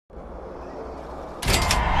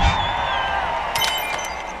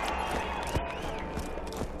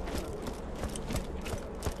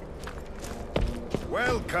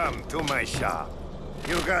Welcome to my shop.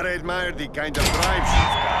 You gotta admire the kind of drive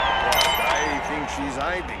she's got. But I think she's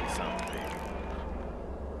hiding something.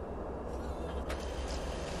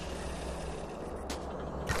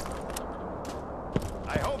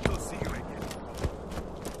 I hope to see you again.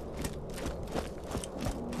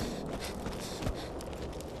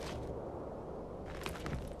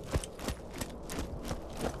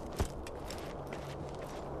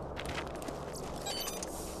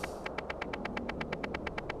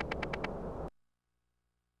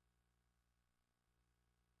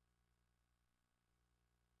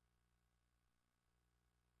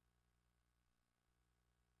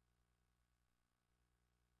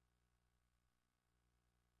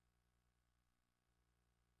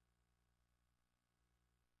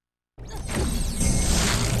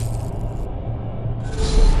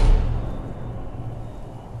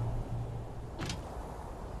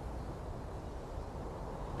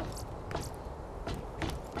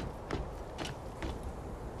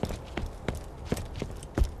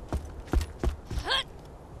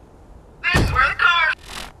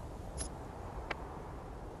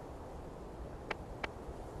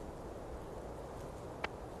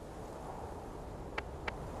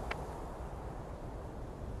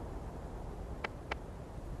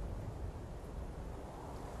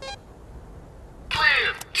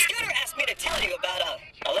 Tell you about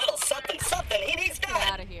a little something he needs done.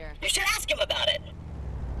 Get out of here. You should ask him about it.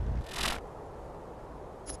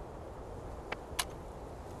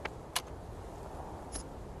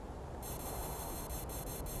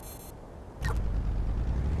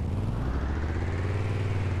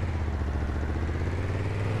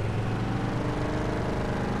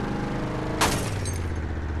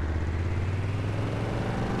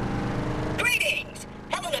 Greetings!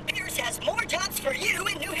 Helena Pierce has more jobs for you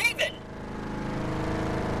in New Haven.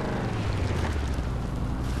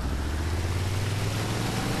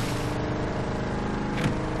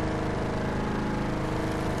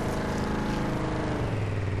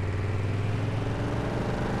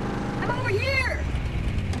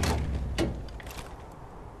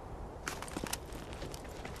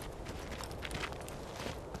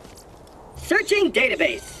 Searching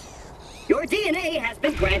database. Your DNA has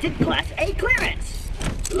been granted Class A clearance.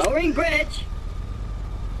 Lowering bridge.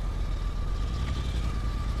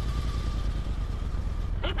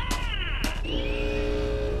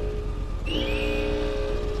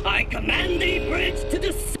 I command the bridge to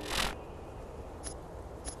descend.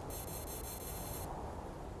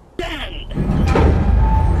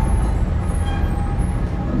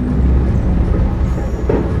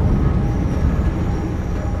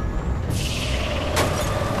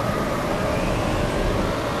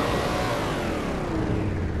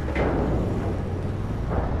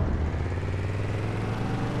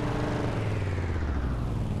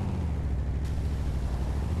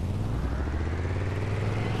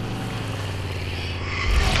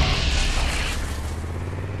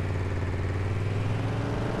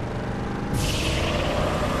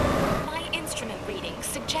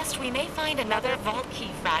 We may find another vault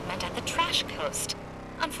key fragment at the trash coast.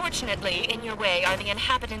 Unfortunately, in your way are the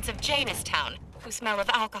inhabitants of Jaynis Town, who smell of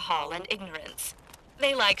alcohol and ignorance.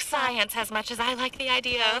 They like science as much as I like the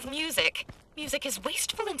idea of music. Music is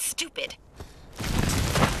wasteful and stupid.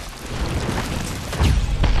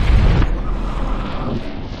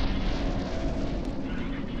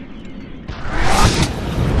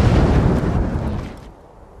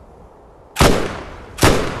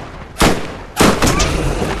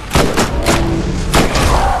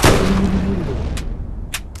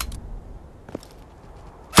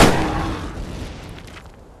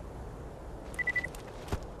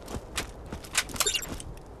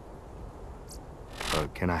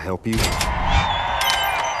 Can I help you?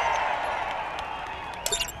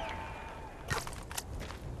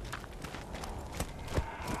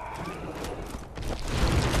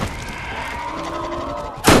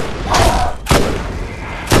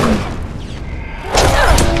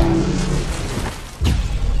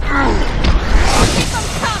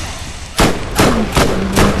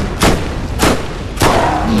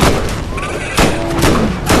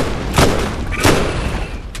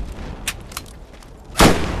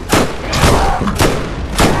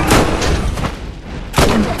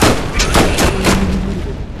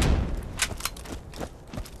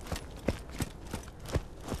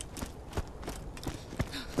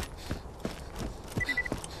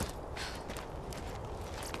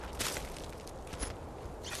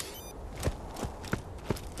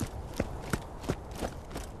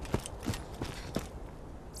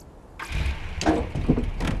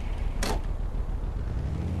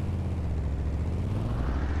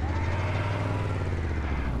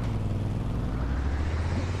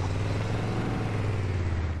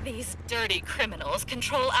 dirty criminals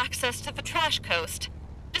control access to the trash coast.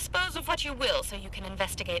 Dispose of what you will so you can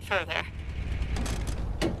investigate further.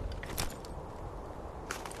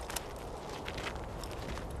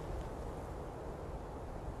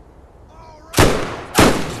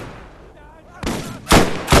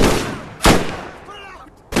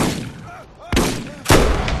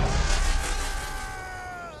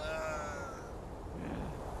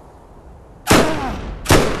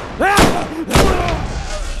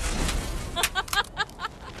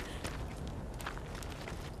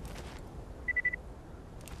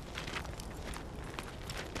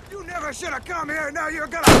 You never should have come here, now you're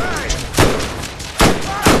gonna pay!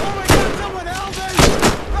 Oh my god, someone help me!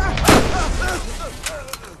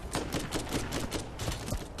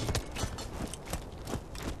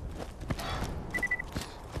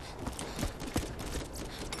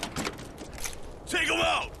 Take him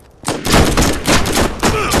out!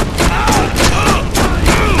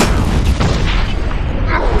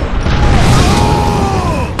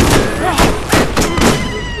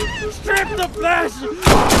 Strip the flesh!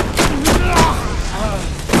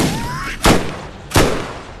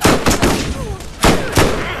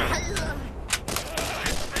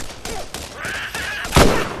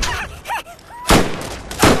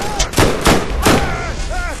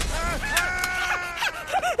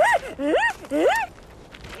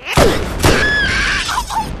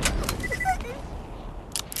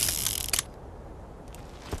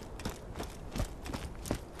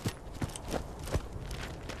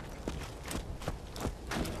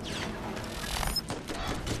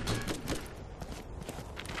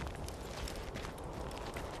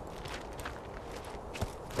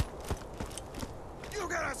 You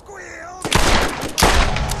gotta squeal!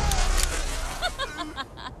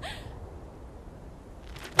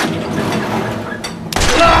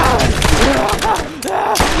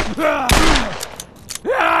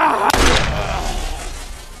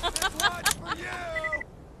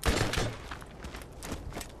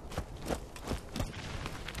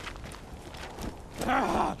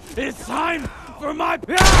 It's time for my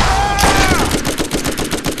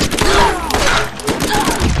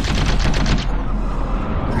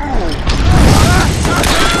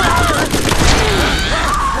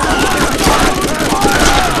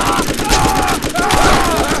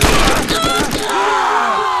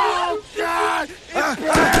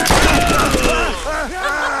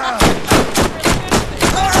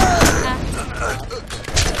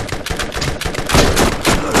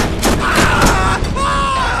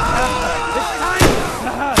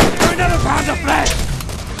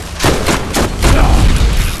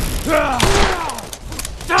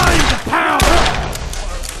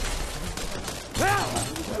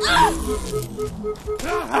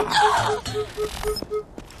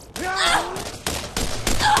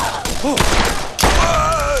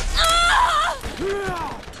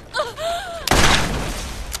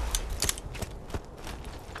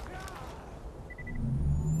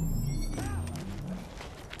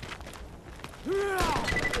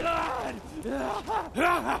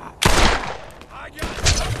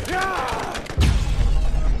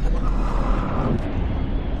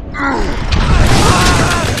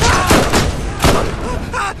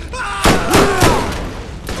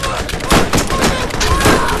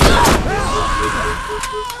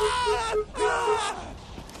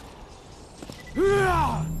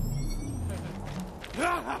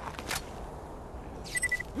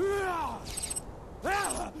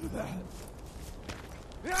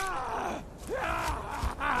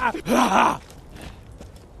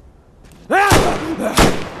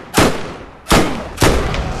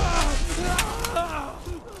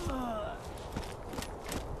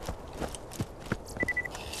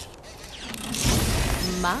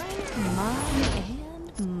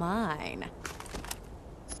Mine.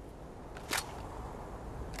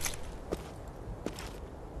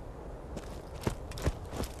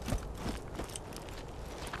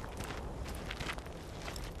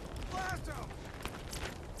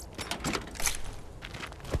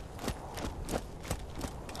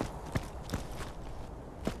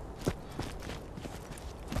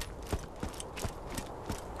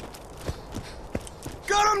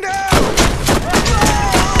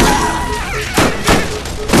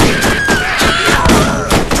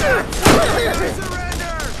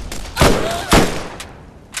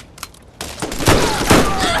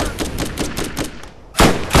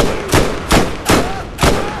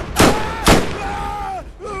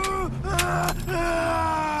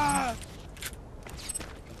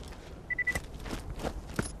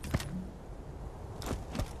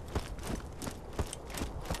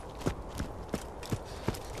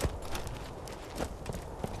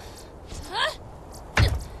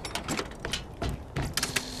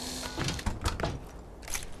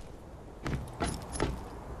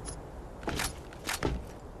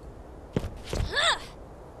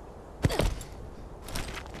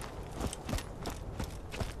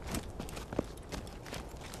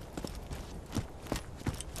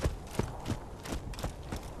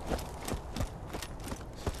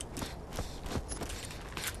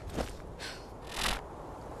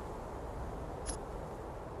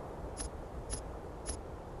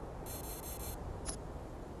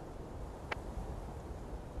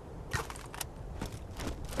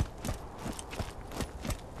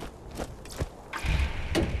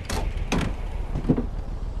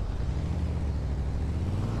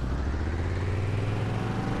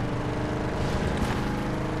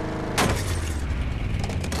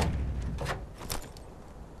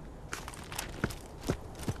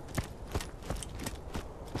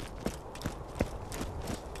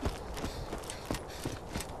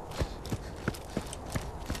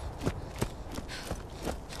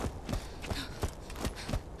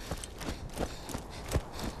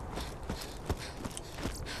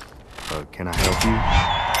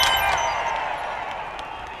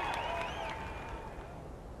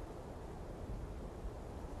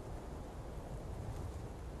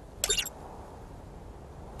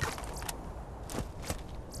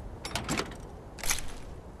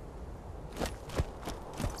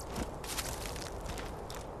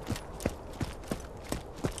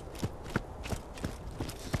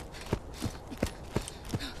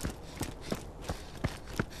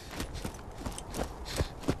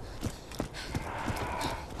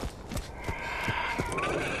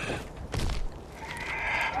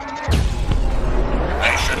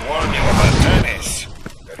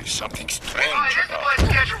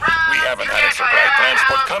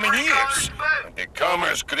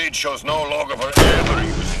 commerce grid shows no log of her ever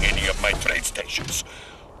using any of my trade stations.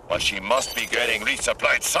 But she must be getting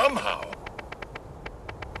resupplied somehow.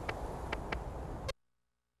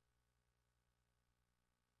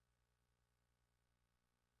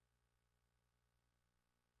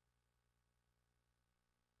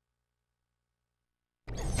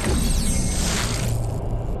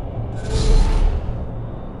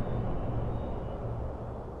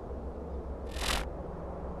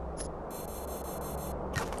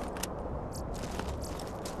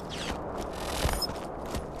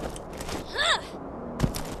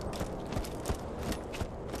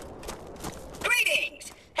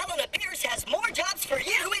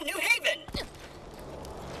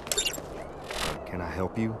 Can I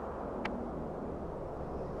help you?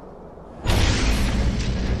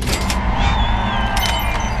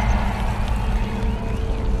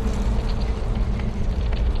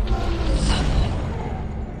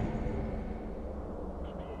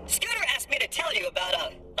 Scooter asked me to tell you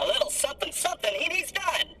about a little something he needs done.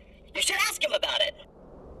 You should ask him about it.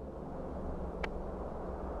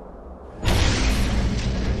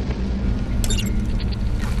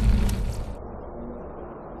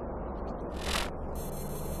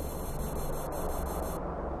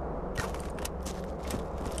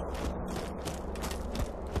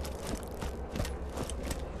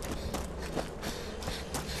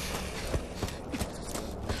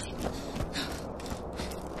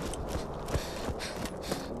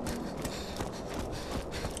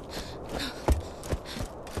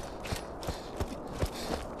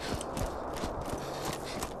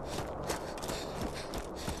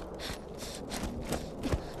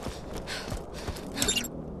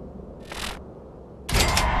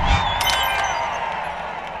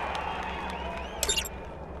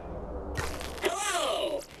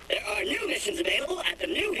 Available at the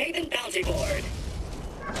New Haven Bounty Board.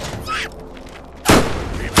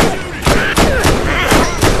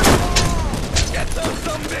 Get those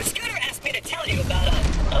some bitch! Scooter asked me to tell you about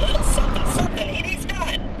a little something he needs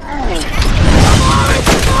done.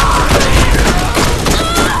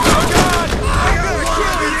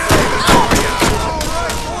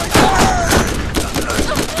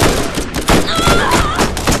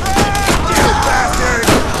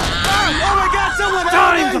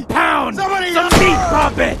 Time to pound some meat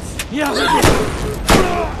puppets! Yeah.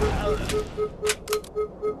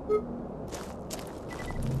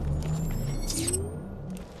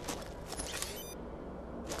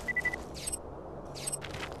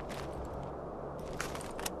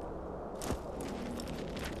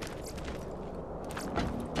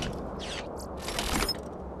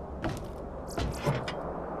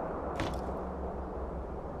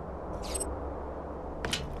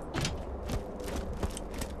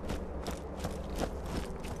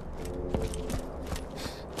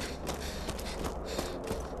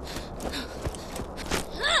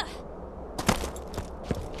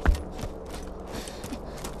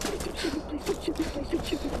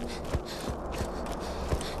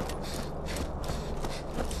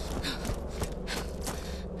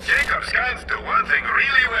 Jacob's guys do one thing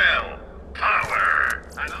really well. Power.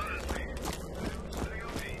 And honestly,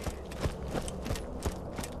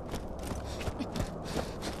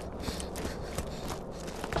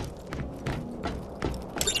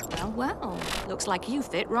 Well, looks like you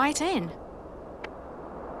fit right in.